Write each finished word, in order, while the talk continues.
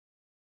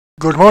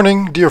Good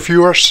morning, dear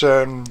viewers.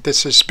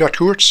 This is Bert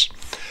Koerts.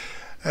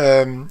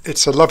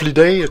 It's a lovely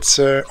day. It's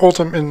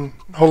autumn in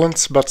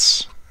Holland,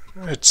 but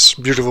it's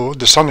beautiful.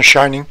 The sun is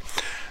shining.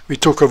 We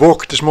took a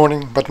walk this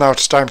morning, but now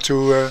it's time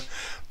to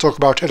talk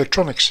about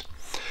electronics.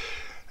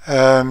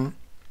 Last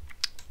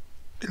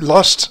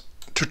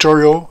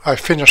tutorial I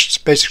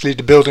finished basically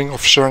the building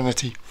of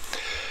Serenity,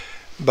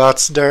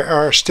 but there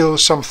are still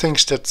some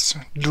things that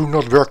do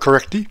not work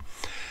correctly.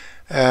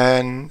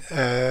 And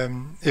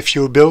if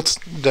you build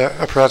the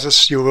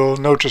apparatus, you will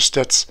notice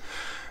that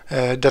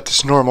that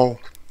is normal.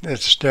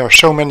 There are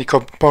so many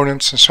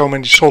components and so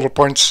many solder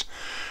points.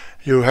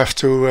 You have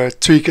to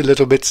tweak a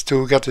little bit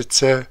to get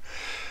it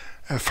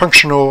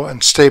functional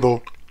and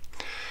stable.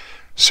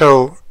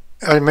 So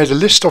I made a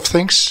list of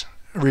things.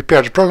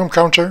 Repair the program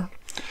counter.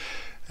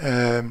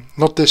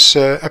 Not this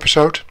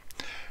episode.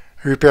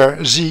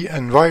 Repair Z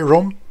and Y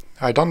ROM.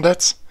 I done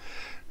that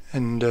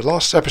in the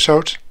last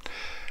episode.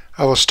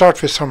 I will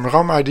start with some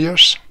RAM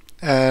ideas,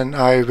 and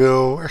I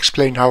will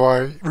explain how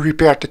I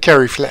repaired the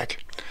carry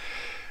flag.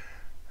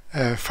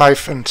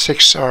 5 and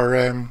 6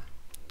 are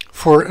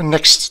for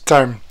next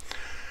time.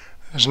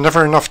 There's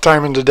never enough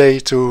time in the day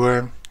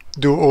to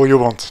do all you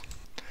want.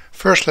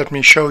 First, let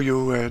me show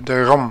you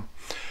the RAM.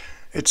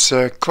 It's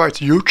quite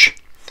huge.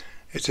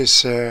 It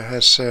is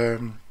has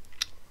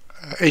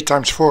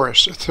 8x4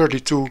 is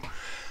 32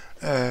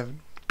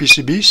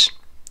 PCBs.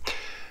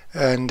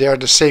 And they are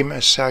the same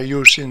as I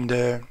use in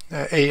the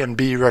A and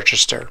B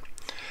register.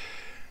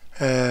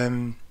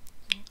 The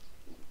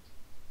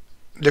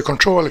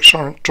control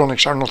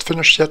electronics are not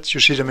finished yet. You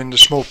see them in the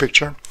small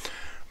picture,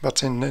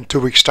 but in 2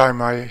 weeks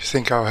time I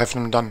think I'll have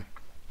them done.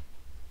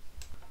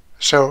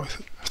 So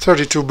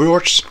 32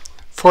 boards,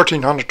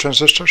 1400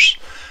 transistors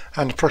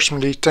and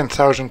approximately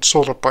 10,000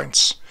 solder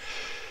points.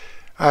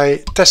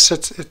 I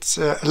tested it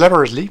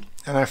elaborately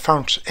and I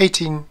found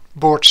 18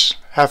 boards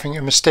having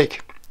a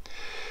mistake.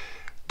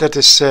 That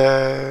is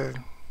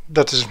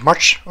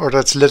much, or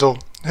that's little.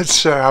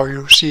 It's how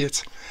you see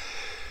it.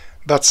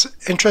 But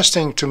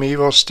interesting to me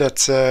was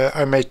that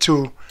I made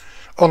two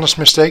honest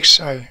mistakes.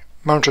 I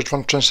mounted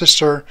one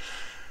transistor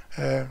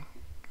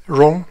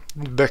wrong.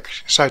 The back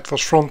side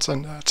was front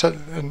and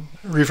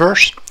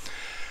reverse.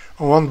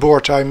 On one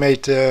board I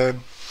made the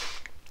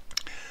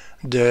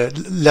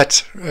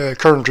LED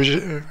current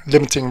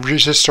limiting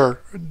resistor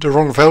the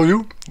wrong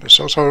value. That's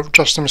also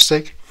just a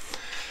mistake.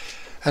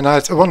 And I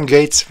had one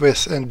gate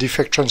with a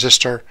defect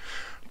transistor,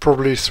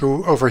 probably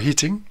through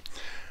overheating.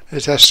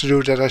 It has to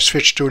do that I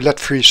switched to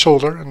lead-free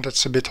solder, and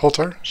that's a bit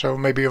hotter, so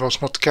maybe I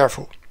was not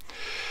careful.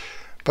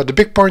 But the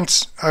big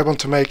point I want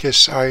to make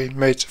is I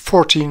made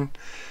 14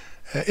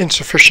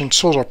 insufficient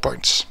solder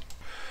points.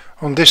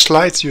 On this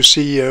slide you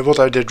see what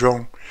I did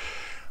wrong.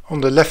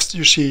 On the left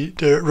you see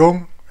the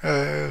wrong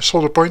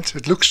solder point.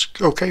 It looks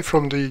okay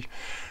from the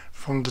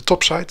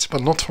top side,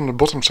 but not from the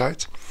bottom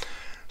side.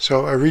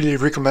 So I really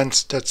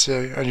recommend that,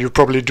 and you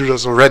probably do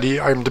that already,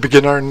 I'm the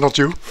beginner, not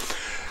you,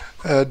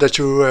 that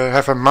you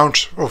have a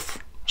mount of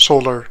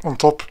solder on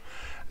top.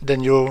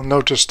 Then you'll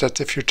notice that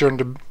if you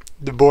turn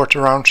the board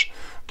around,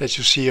 that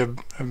you see a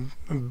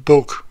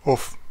bulk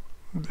of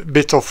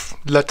bit of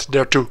lead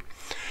there too.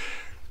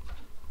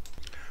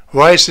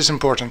 Why is this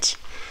important?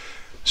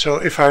 So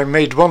if I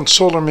made one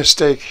solder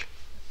mistake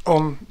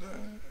on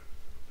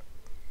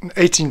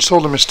 18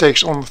 solder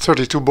mistakes on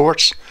 32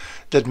 boards,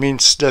 that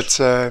means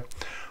that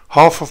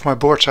half of my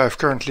boards I have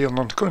currently on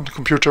the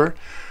computer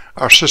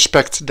are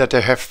suspect that they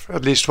have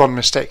at least one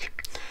mistake.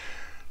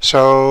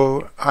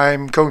 So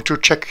I'm going to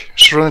check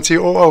Serenity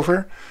all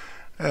over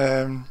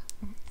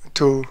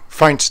to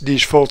find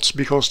these faults,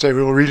 because they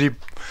will really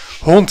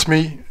haunt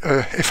me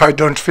if I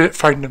don't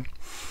find them.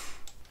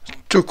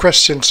 Two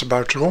questions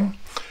about ROM.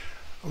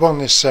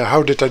 One is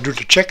how did I do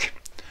the check?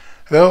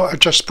 Well, I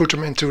just put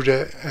them into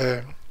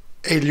the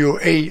ALU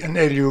A and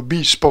ALU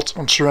B spot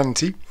on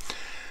Serenity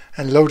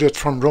and loaded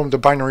from ROM the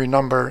binary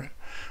number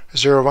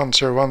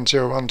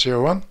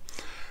 01010101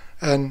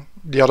 and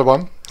the other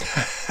one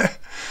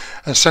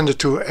and send it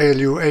to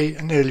ALU A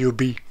and ALU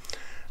B,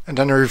 and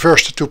then I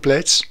reversed the two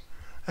plates,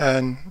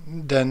 and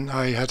then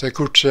I had a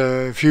good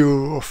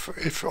view of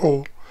if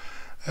all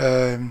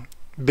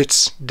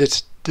bits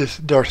did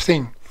their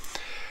thing.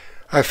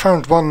 I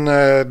found one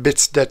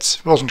bit that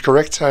wasn't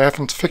correct. I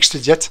haven't fixed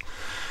it yet,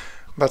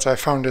 but I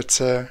found it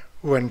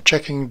when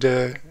checking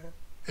the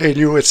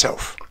ALU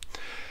itself.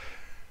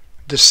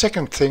 The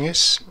second thing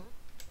is,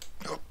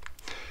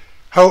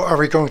 how are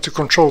we going to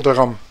control the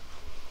RAM?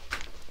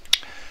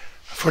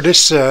 For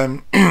this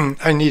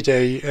I need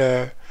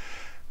to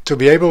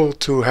be able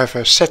to have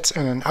a set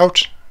and an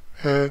out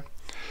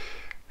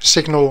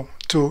signal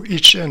to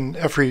each and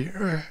every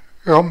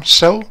RAM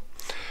cell,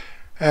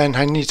 and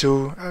I need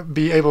to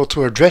be able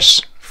to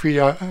address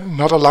via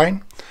another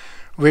line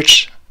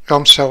which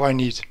RAM cell I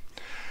need.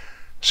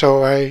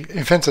 So I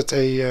invented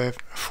a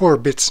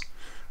 4-bit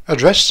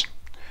address.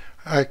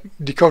 I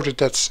decoded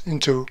that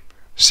into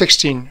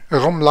 16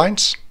 ROM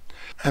lines,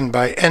 and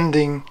by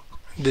ending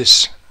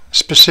this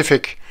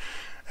specific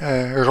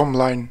ROM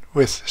line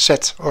with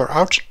set or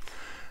out,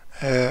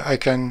 I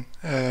can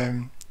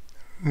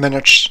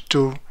manage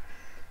to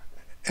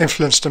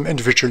influence them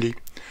individually.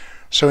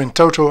 So in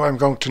total I'm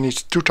going to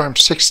need 2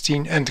 times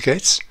 16 AND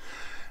gates,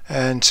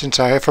 and since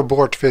I have a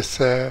board with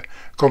a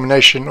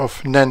combination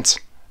of NAND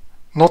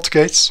NOT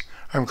gates,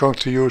 I'm going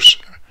to use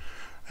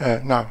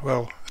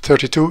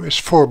 32 is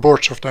 4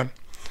 boards of them.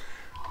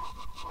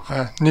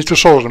 Need to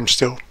solder them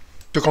still.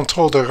 To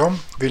control the RAM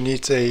we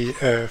need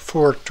a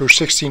 4 to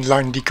 16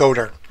 line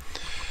decoder,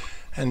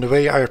 and the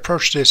way I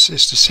approach this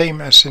is the same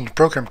as in the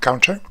program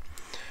counter,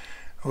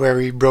 where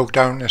we broke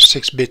down a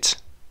 6-bit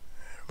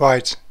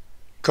wide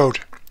code.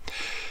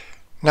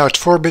 Now it's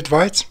 4-bit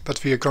wide,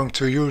 but we are going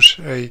to use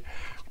a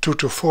 2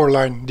 to 4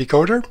 line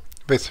decoder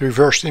with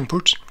reversed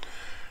inputs,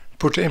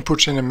 put the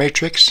inputs in a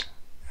matrix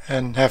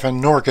and have a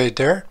NOR gate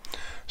there,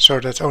 so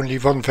that only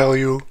one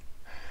value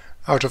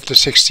out of the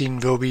 16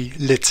 will be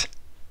lit.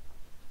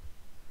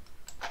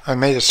 I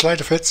made a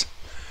slide of it,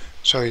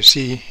 so you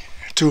see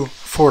 2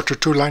 4 to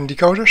 2 line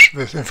decoders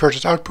with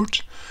inverted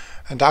output,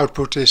 and the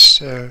output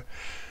is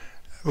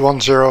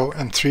 1 0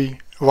 and 3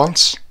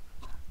 1s,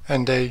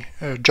 and they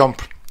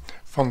jump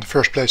from the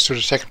first place to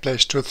the second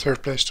place to the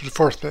third place to the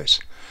fourth place.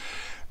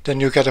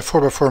 Then you get a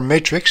 4x4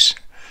 matrix,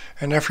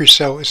 and every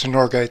cell is a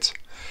NOR gate.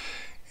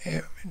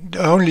 The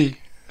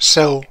only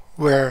cell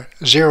where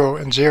 0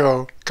 and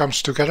 0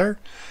 comes together,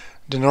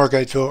 the NOR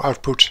gate will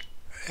output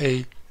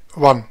a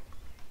 1.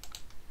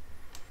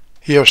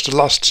 Here's the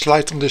last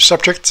slide on this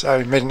subject.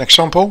 I made an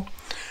example.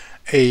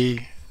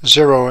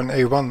 A0 and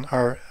A1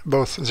 are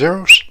both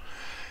zeros.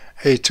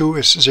 A2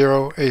 is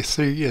 0,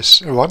 A3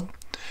 is 1.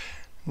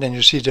 Then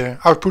you see the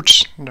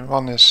outputs. The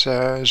one is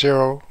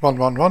 0, 1,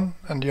 1, 1,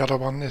 and the other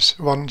one is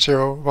 1,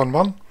 0, 1,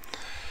 1.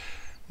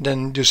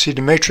 Then you see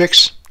the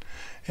matrix.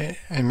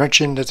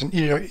 Imagine that in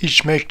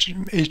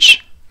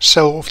each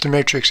cell of the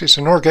matrix is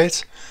a NOR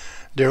gate.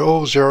 They're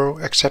all 0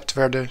 except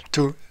where the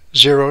 2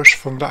 zeros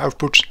from the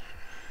outputs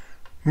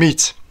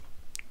meet.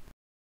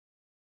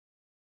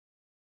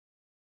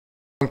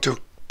 I'm going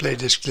to play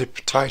this clip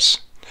twice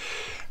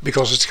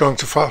because it's going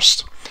too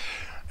fast.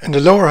 In the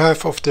lower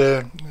half of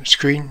the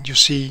screen you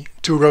see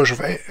 2 rows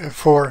of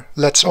 4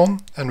 LEDs on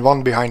and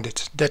 1 behind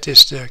it. That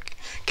is the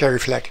carry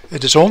flag.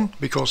 It is on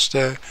because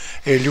the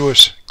ALU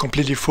is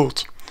completely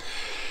fooled.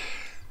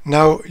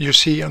 Now you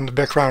see on the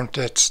background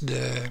that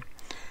the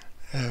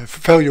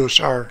values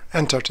are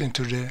entered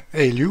into the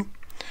ALU.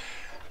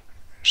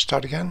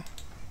 Start again.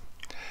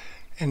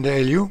 In the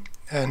ALU,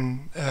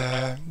 and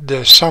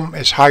the sum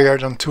is higher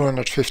than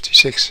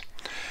 256.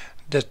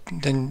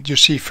 Then you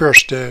see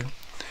first the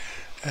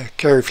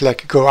carry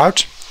flag go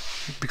out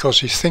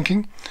because he's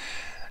thinking,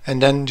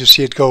 and then you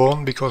see it go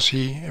on because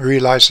he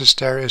realizes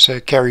there is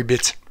a carry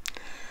bit.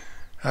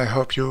 I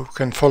hope you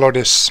can follow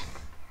this.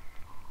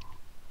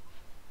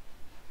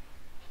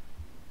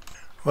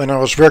 When I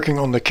was working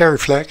on the carry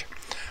flag,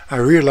 I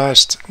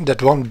realized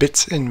that 1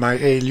 bit in my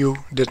ALU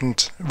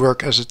didn't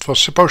work as it was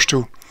supposed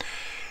to.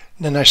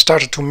 Then I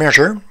started to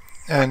measure,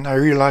 and I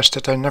realized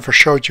that I never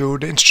showed you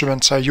the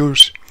instruments I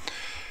use.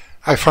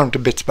 I found the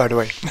bit, by the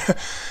way.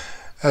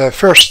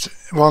 First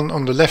one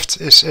on the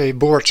left is a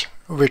board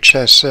which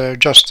has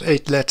just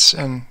 8 LEDs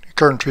and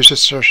current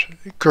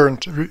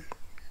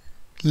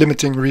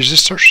limiting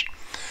resistors.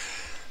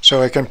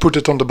 So I can put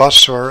it on the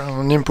bus or on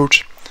an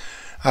input.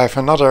 I have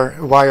another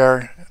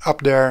wire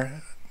up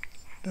there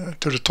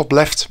to the top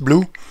left,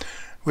 blue,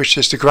 which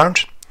is the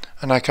ground,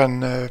 and I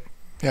can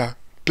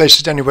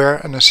place it anywhere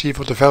and I see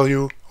what the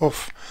value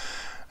of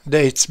the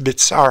 8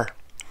 bits are.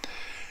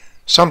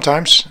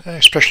 Sometimes,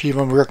 especially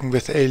when working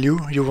with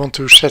ALU, you want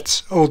to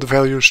set all the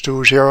values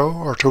to 0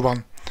 or to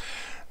 1.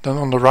 Then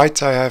on the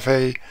right I have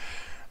a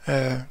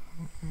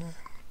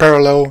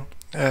parallel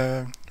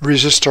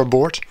resistor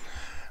board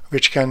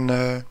which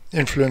can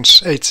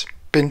influence 8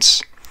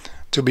 pins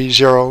to be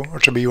 0 or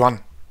to be 1.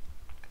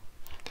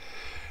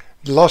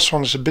 The last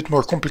one is a bit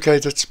more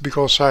complicated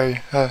because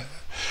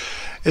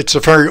it's a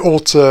very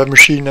old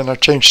machine and I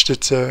changed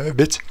it a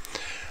bit.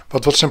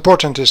 But what's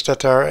important is that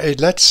there are 8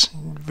 LEDs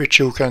which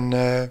you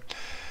can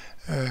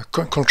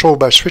control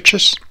by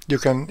switches. You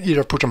can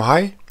either put them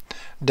high,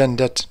 then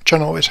that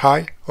channel is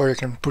high, or you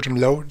can put them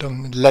low,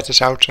 then the LED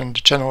is out and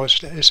the channel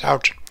is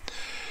out.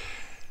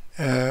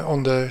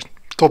 On the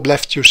top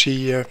left you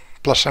see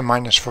plus and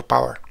minus for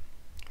power.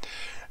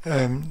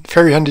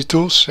 Very handy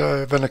tools.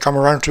 When I come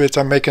around to it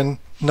I make a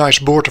nice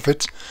board of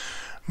it,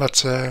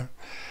 but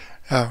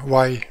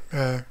why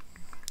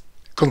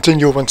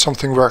continue when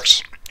something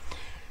works?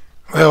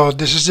 Well,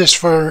 this is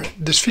for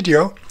this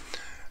video.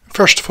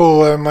 First of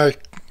all, my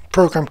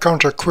program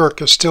counter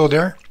quirk is still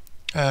there.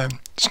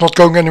 It's not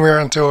going anywhere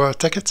until I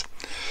take it,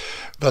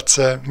 but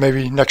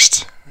maybe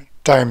next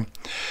time.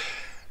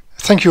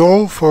 Thank you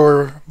all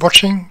for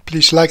watching.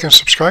 Please like and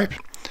subscribe,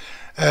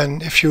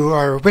 and if you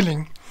are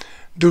willing,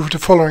 do the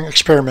following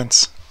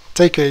experiments.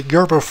 Take a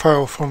Gerber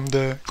file from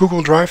the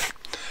Google Drive,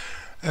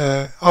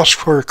 ask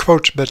for a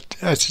quote at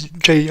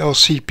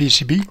JLC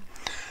PCB,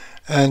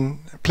 and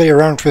play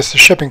around with the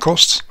shipping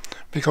costs,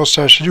 because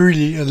there's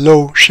really a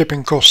low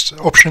shipping cost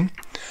option.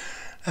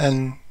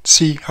 and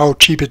see how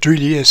cheap it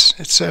really is.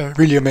 It's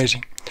really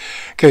amazing.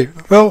 Okay,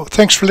 well,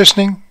 thanks for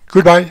listening.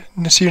 Goodbye,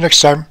 and see you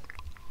next time.